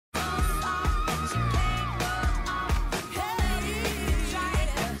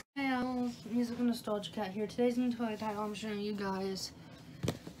Nostalgia Cat here. Today's new toy title I'm showing you guys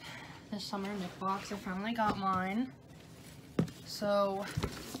this summer Nick box. I finally got mine. So,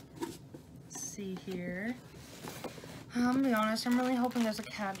 let's see here. I'm gonna be honest, I'm really hoping there's a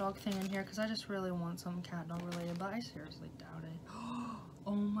cat dog thing in here because I just really want something cat dog related, but I seriously doubt it.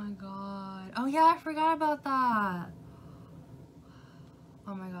 Oh my god. Oh yeah, I forgot about that.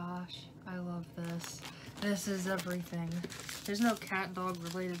 Oh my gosh, I love this. This is everything. There's no cat dog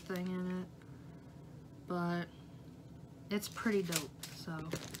related thing in it, but it's pretty dope. So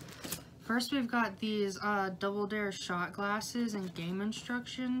first we've got these Double Dare shot glasses and game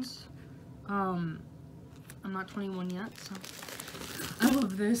instructions. I'm not 21 yet, so I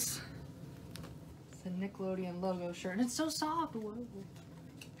love this. It's the Nickelodeon logo shirt, and it's so soft. Whoa.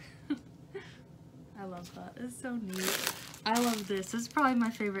 I love that. It's so neat. I love this. This is probably my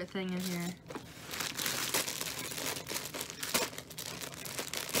favorite thing in here.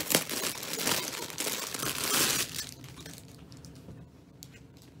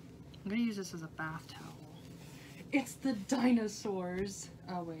 I'm gonna use this as a bath towel. It's the dinosaurs.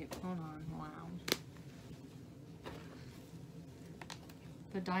 Oh wait, hold on. Wow.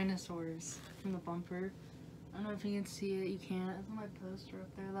 The dinosaurs from the bumper. I don't know if you can see it. You can't. It's my poster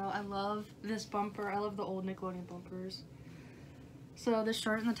up there though. I love this bumper. I love the old Nickelodeon bumpers. So the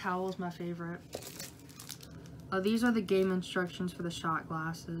shirt and the towel is my favorite. These are the game instructions for the shot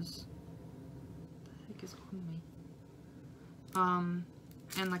glasses. What the heck is on me?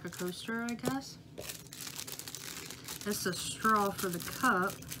 And like a coaster, I guess. This is a straw for the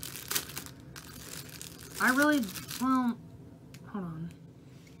cup. Well, hold on.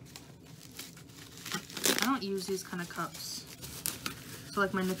 I don't use these kind of cups. So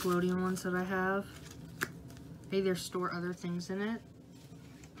like my Nickelodeon ones that I have, they either store other things in it.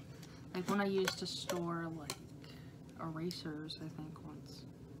 Like one I used to store like erasers, I think once.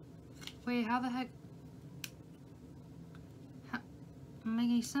 Wait, how the heck? Doesn't make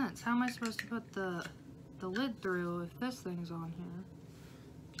any sense. How am I supposed to put the lid through if this thing's on here?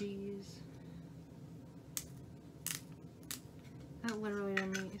 Jeez. That literally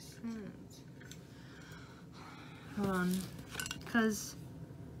doesn't make sense. Hold on. Because,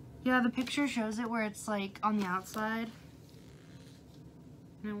 yeah, the picture shows it where it's like on the outside.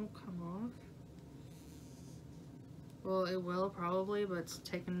 And it won't come off. Well, it will probably, but it's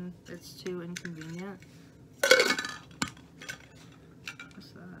too inconvenient.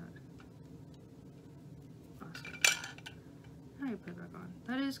 What's that? Plastic. How do you put it back on?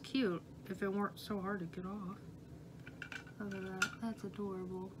 That is cute, if it weren't so hard to get off. Look at that. That's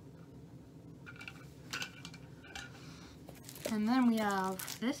adorable. And then we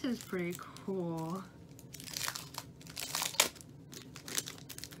have, this is pretty cool.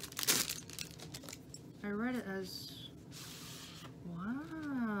 I read it as,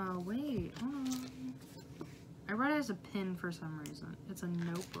 wow, wait, hold on. I read it as a pin for some reason. It's a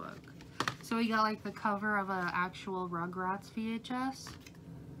notebook. So we got like the cover of an actual Rugrats VHS.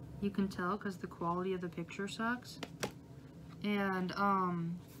 You can tell because the quality of the picture sucks. And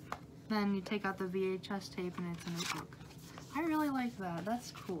then you take out the VHS tape and it's a notebook. I really like that.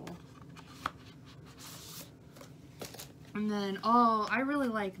 That's cool. And then, oh, I really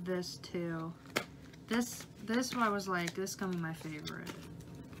like this too. This I was like, this is gonna be my favorite.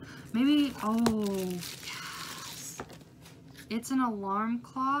 Maybe, oh, yes. It's an alarm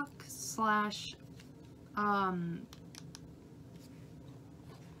clock slash,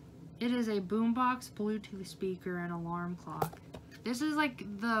 it is a boombox, Bluetooth speaker, and alarm clock. This is like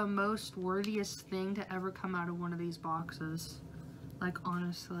the most worthiest thing to ever come out of one of these boxes. Like,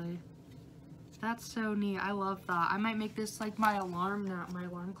 honestly. That's so neat. I love that. I might make this like my alarm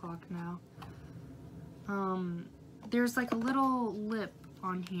clock now. There's like a little lip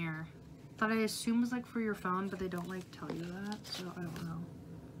on here that I assume is like for your phone, but they don't like tell you that, so I don't know.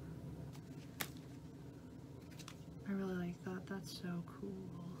 I really like that. That's so cool.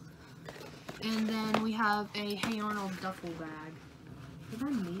 And then we have a Hey Arnold duffel bag. Is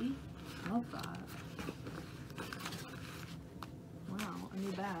that me? I love that. Wow, a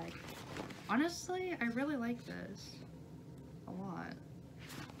new bag. Honestly, I really like this a lot.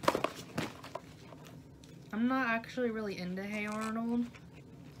 I'm not actually really into Hey Arnold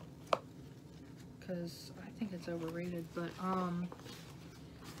because I think it's overrated, but I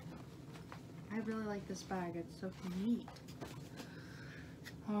really like this bag. It's so neat.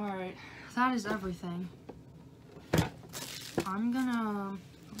 Alright, that is everything. I'm gonna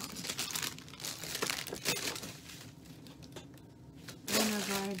one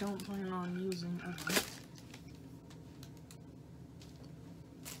I don't plan on using ever.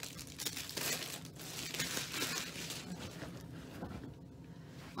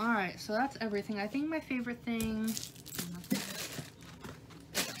 Alright, so that's everything. I think my favorite thing...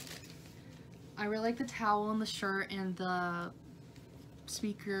 I really like the towel and the shirt and the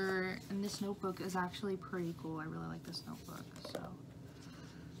speaker, and this notebook is actually pretty cool. I really like this notebook, so...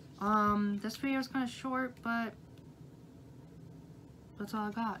 this video is kind of short, but that's all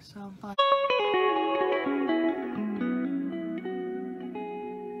I got, so bye.